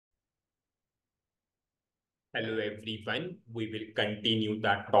Hello everyone, we will continue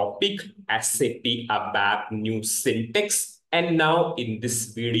the topic SAP ABAP new syntax, and now in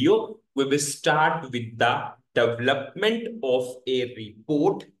this video we will start with the development of a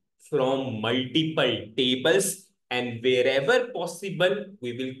report from multiple tables, and wherever possible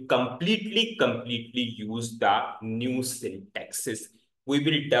we will completely use the new syntaxes. We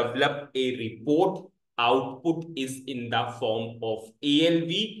will develop a report. Output is in the form of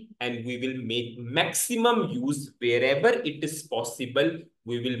ALV, and we will make maximum use wherever it is possible.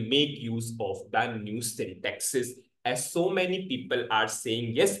 We will make use of the new syntaxes, as so many people are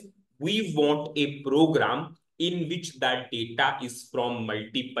saying, yes, we want a program in which the data is from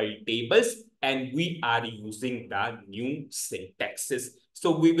multiple tables and we are using the new syntaxes.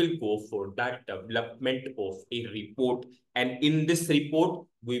 So we will go for the development of a report, and in this report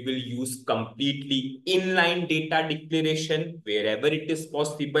we will use completely inline data declaration wherever it is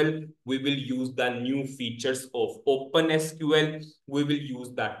possible. We will use the new features of OpenSQL. We will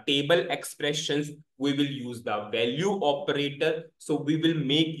use the table expressions. We will use the value operator. So we will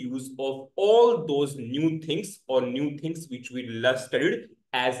make use of all those new things or new things which we studied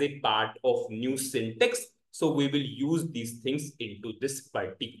as a part of new syntax. So we will use these things into this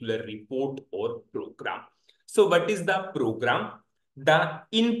particular report or program. So what is the program? The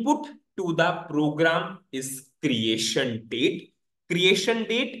input to the program is creation date. Creation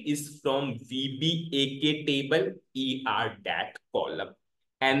date is from VBAK table ER dat column.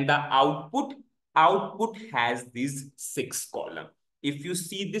 And the output has these 6 columns. If you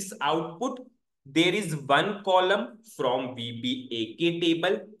see this output, there is one column from VBAK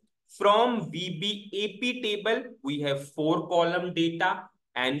table. From VBAP table, we have 4 column data,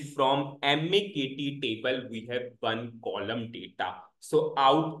 and from MAKT table, we have 1 column data. So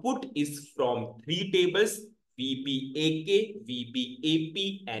output is from 3 tables, VBAK,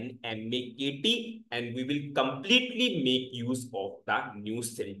 VBAP, and MAKT, and we will completely make use of the new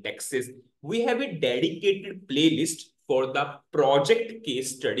syntaxes. We have a dedicated playlist for the project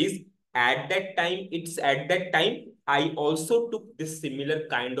case studies. At that time, I also took this similar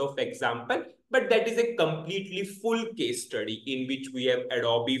kind of example, but that is a completely full case study in which we have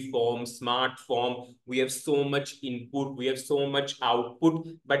Adobe form, smart form, we have so much input, we have so much output.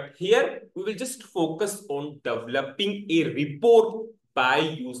 But here we will just focus on developing a report by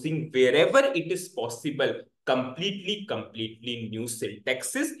using wherever it is possible completely new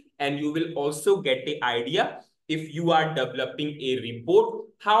syntaxes, and you will also get an idea if you are developing a report,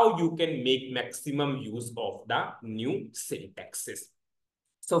 how you can make maximum use of the new syntaxes.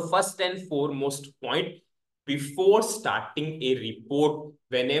 So first and foremost point, before starting a report,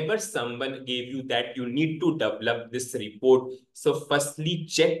 whenever someone gave you that you need to develop this report, so firstly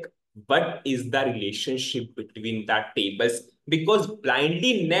check what is the relationship between the tables, because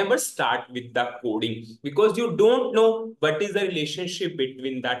blindly never start with the coding because you don't know what is the relationship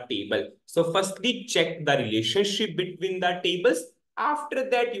between the table. So firstly check the relationship between the tables. After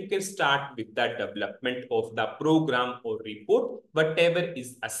that, you can start with the development of the program or report, whatever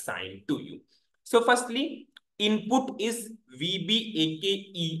is assigned to you. So firstly, input is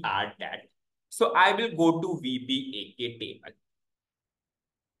VBAK dat. So I will go to VBAK table.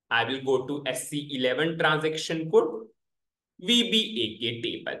 I will go to SC11 transaction code, VBAK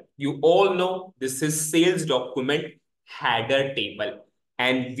table. You all know this is sales document header table,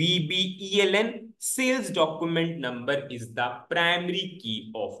 and VBELN sales document number is the primary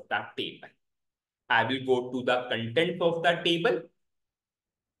key of the table. I will go to the content of the table,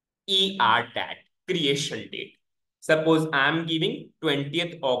 ER dat, creation date. Suppose I am giving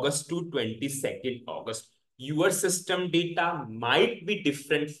 20th August to 22nd August. Your system data might be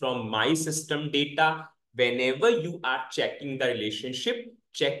different from my system data. Whenever you are checking the relationship,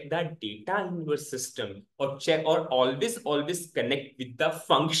 check the data in your system, or check, or always connect with the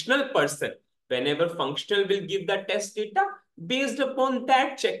functional person. Whenever functional will give the test data, based upon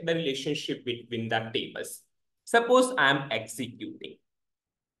that, check the relationship between the tables. Suppose I am executing.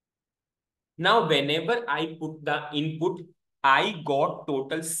 Now, whenever I put the input, I got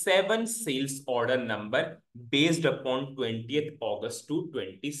total 7 sales order number based upon 20th August to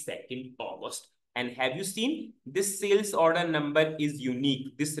 22nd August. And have you seen this sales order number is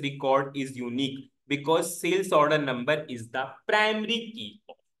unique? This record is unique because sales order number is the primary key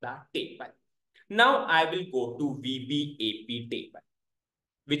of the table. Now I will go to VBAP table,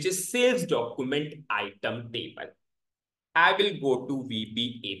 which is sales document item table. I will go to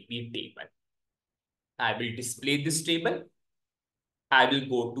VBAP table. I will display this table. I will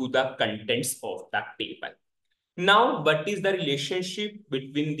go to the contents of the table. Now, what is the relationship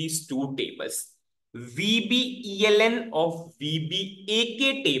between these two tables? VBELN of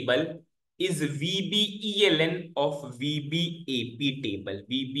VBAK table is VBELN of VBAP table,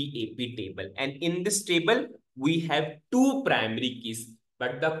 VBAP table. And in this table, we have two primary keys,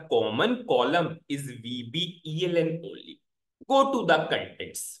 but the common column is VBELN only. Go to the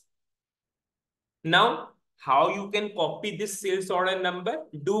contents. Now, how you can copy this sales order number?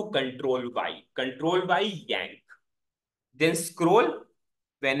 Do Control Y. Control Y, yank. Then scroll.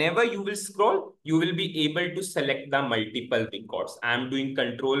 Whenever you will scroll, you will be able to select the multiple records. I am doing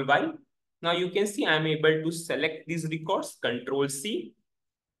Control Y. Now you can see I am able to select these records. Control C.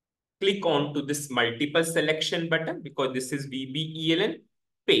 Click on to this multiple selection button because this is VBELN.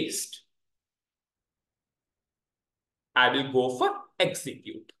 Paste. I will go for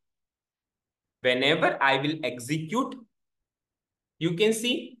execute. Whenever I will execute, you can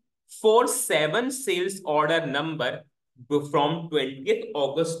see for 7 sales order number from 20th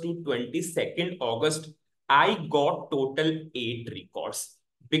August to 22nd August, I got total 8 records.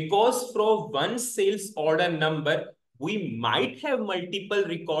 Because from one sales order number, we might have multiple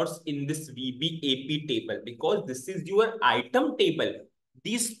records in this VBAP table because this is your item table.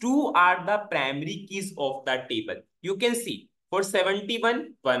 These two are the primary keys of the table. You can see for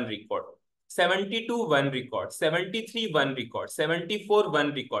 71, one record. 72, one record. 73, one record. 74,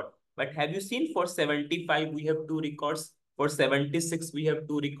 one record. But have you seen for 75, we have 2 records. For 76, we have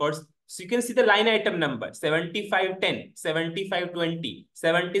 2 records. So you can see the line item number 7510, 7520,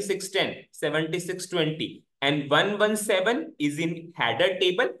 7610, 7620. And 117 is in header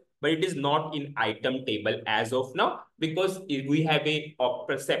table, but it is not in item table as of now because we have a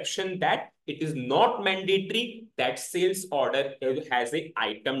perception that it is not mandatory that sales order has a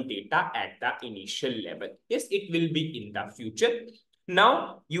item data at the initial level. Yes, it will be in the future.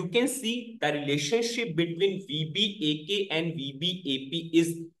 Now you can see the relationship between VBAK and VBAP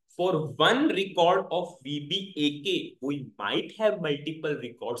is for one record of VBAK, we might have multiple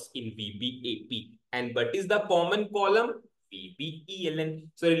records in VBAP. And what is the common column? VBELN.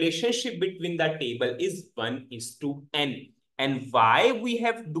 So relationship between the table is 1:n. And why we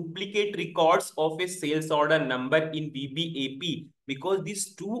have duplicate records of a sales order number in VBAP? Because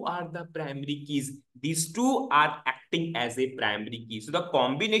these two are the primary keys. These two are acting as a primary key. So the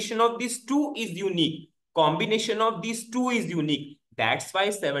combination of these two is unique. Combination of these two is unique. That's why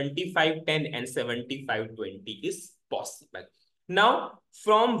 7510 and 7520 is possible. Now,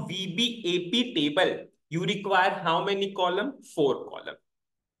 from VBAP table, you require how many columns? 4 columns.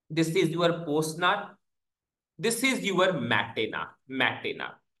 This is your postnar. This is your matena.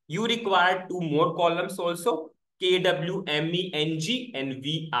 You require 2 more columns also, KWMENG and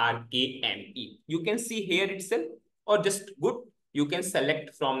VRKME. You can see here itself, or just good, you can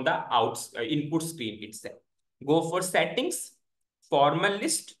select from the input screen itself. Go for settings, formal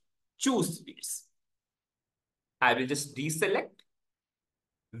list, choose fields. I will just deselect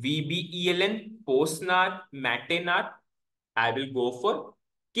VBELN, postnar, matenar. I will go for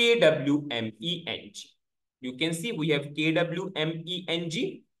KWMENG. You can see we have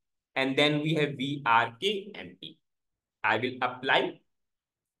KWMENG and then we have VRKME. I will apply.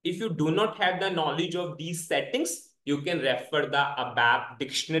 If you do not have the knowledge of these settings, you can refer the ABAP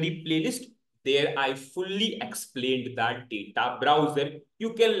dictionary playlist. There I fully explained the data browser.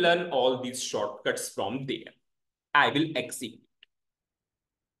 You can learn all these shortcuts from there. I will execute.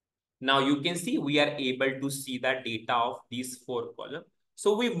 Now you can see we are able to see the data of these 4 columns.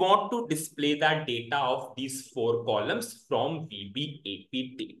 So we want to display the data of these 4 columns from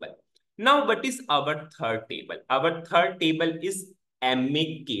VBAP table. Now what is our third table? Our third table is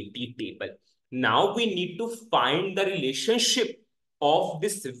MAKT table. Now we need to find the relationship of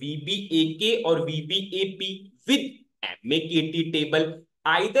this VBAK or VBAP with MAKT table.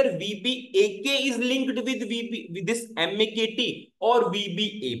 Either VBAK is linked with this MAKT or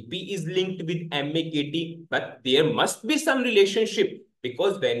VBAP is linked with MAKT, but there must be some relationship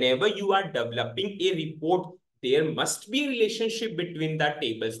because whenever you are developing a report, there must be a relationship between the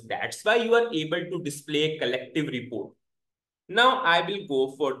tables. That's why you are able to display a collective report. Now I will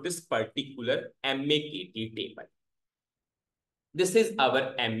go for this particular MAKT table. This is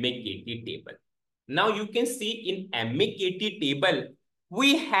our MAKT table. Now you can see in MAKT table,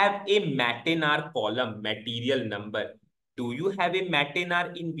 we have a matenar column, material number. Do you have a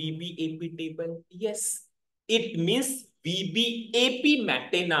matenar in VBAP table? Yes. It means VBAP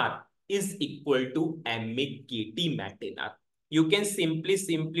matenar is equal to MAKT matenar. You can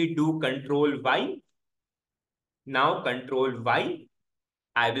simply do Control Y. Now Control Y.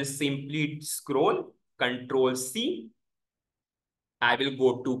 I will simply scroll, Control C. I will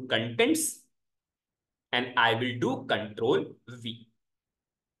go to contents and I will do Control V.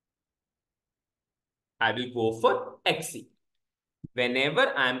 I will go for execute.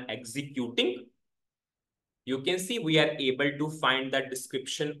 Whenever I'm executing, you can see we are able to find the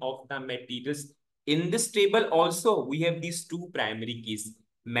description of the materials. In this table also, we have these two primary keys,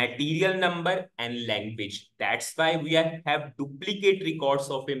 material number and language. That's why we have duplicate records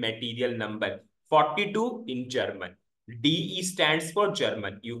of a material number, 42 in German. DE stands for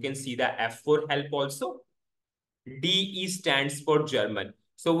German. You can see the F for help also. DE stands for German.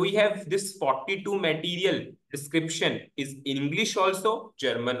 So we have this 42 material description is English also,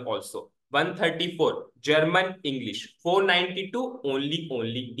 German also. 134 German, English. 492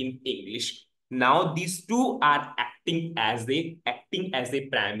 only in English. Now these two are acting as a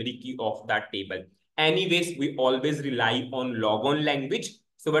primary key of that table. Anyways, we always rely on logon language.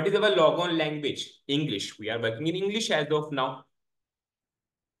 So what is our logon language? English. We are working in English as of now.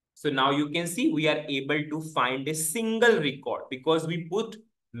 So now you can see we are able to find a single record because we put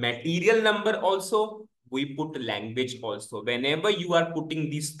material number also, we put language also. Whenever you are putting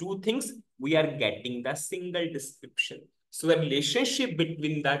these two things, we are getting the single description. So the relationship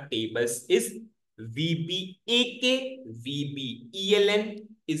between the tables is VBAK, VBELN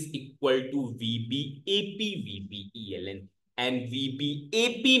is equal to VBAP, VBELN, and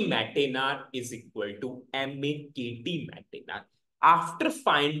VBAP Matenar is equal to MAKT Matenar. After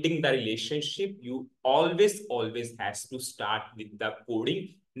finding the relationship, you always has to start with the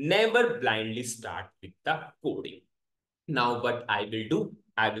coding. Never blindly start with the coding. Now what I will do,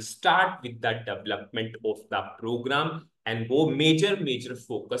 I will start with the development of the program, and major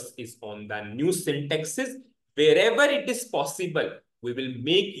focus is on the new syntaxes. Wherever it is possible, we will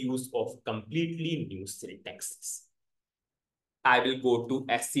make use of completely new syntaxes. I will go to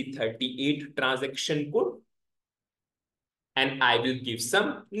SC38 transaction code, and I will give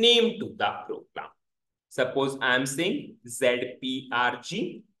some name to the program. Suppose I am saying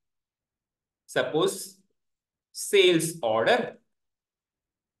ZPRG. Suppose sales order,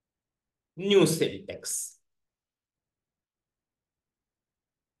 new syntax.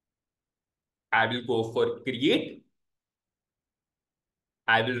 I will go for create.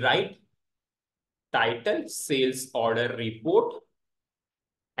 I will write title sales order report,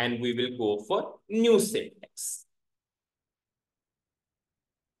 and we will go for new syntax.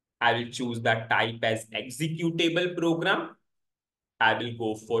 I will choose the type as executable program. I will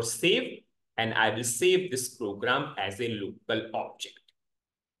go for save, and I will save this program as a local object.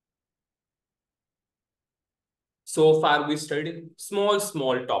 So far, we studied small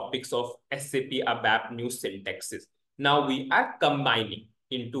topics of SAP ABAP new syntaxes. Now we are combining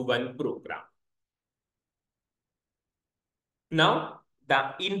into one program. Now,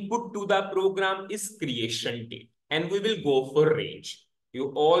 the input to the program is creation date, and we will go for range.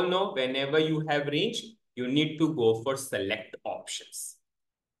 You all know whenever you have range, you need to go for select options.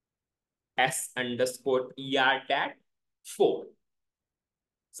 S_ER dat 4.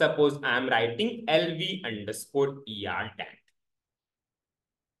 Suppose I am writing LV_ER dat.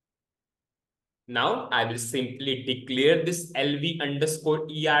 Now I will simply declare this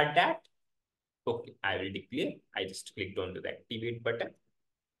LV_ER dat. Okay, I will declare. I just clicked on the activate button.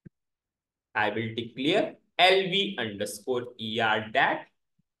 I will declare LV_ER dat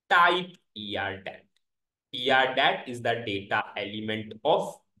type ER dat. ER dat is the data element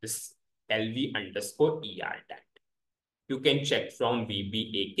of this LV_ER dat. You can check from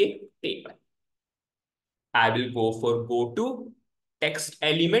VBAK table. I will go to text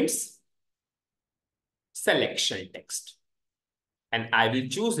elements, selection text, and I will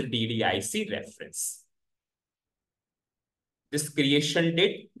choose DDIC reference. This creation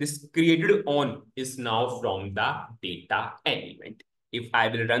date, this created on is now from the data element. If I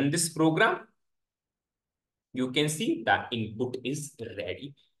will run this program, you can see the input is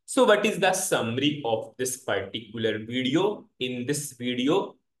ready. So what is the summary of this particular video? In this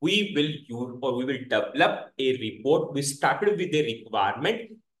video, we will develop a report. We started with a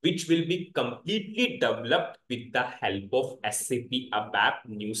requirement which will be completely developed with the help of SAP ABAP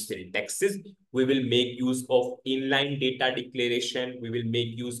new syntaxes. We will make use of inline data declaration. We will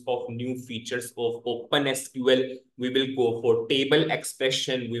make use of new features of OpenSQL. We will go for table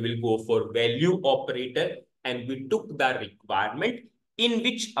expression. We will go for value operator. And we took the requirement in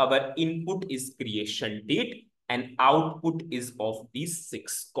which our input is creation date and output is of these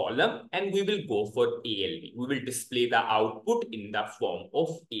 6 columns, and we will go for ALB. We will display the output in the form of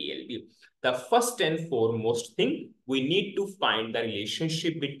ALB. The first and foremost thing, we need to find the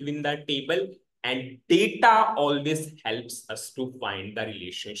relationship between the table, and data always helps us to find the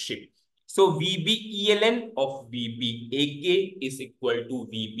relationship. So VBELN of VBAK is equal to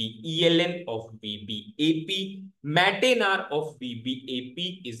VBELN of VBAP. Matenar of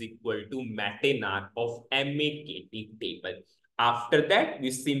VBAP is equal to Matenar of MAKT table. After that, we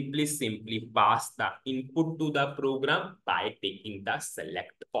simply pass the input to the program by taking the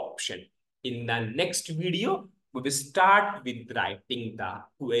select option. In the next video, we will start with writing the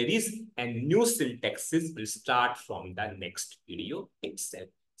queries, and new syntaxes will start from the next video itself.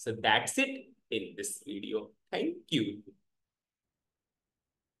 So that's it in this video. Thank you.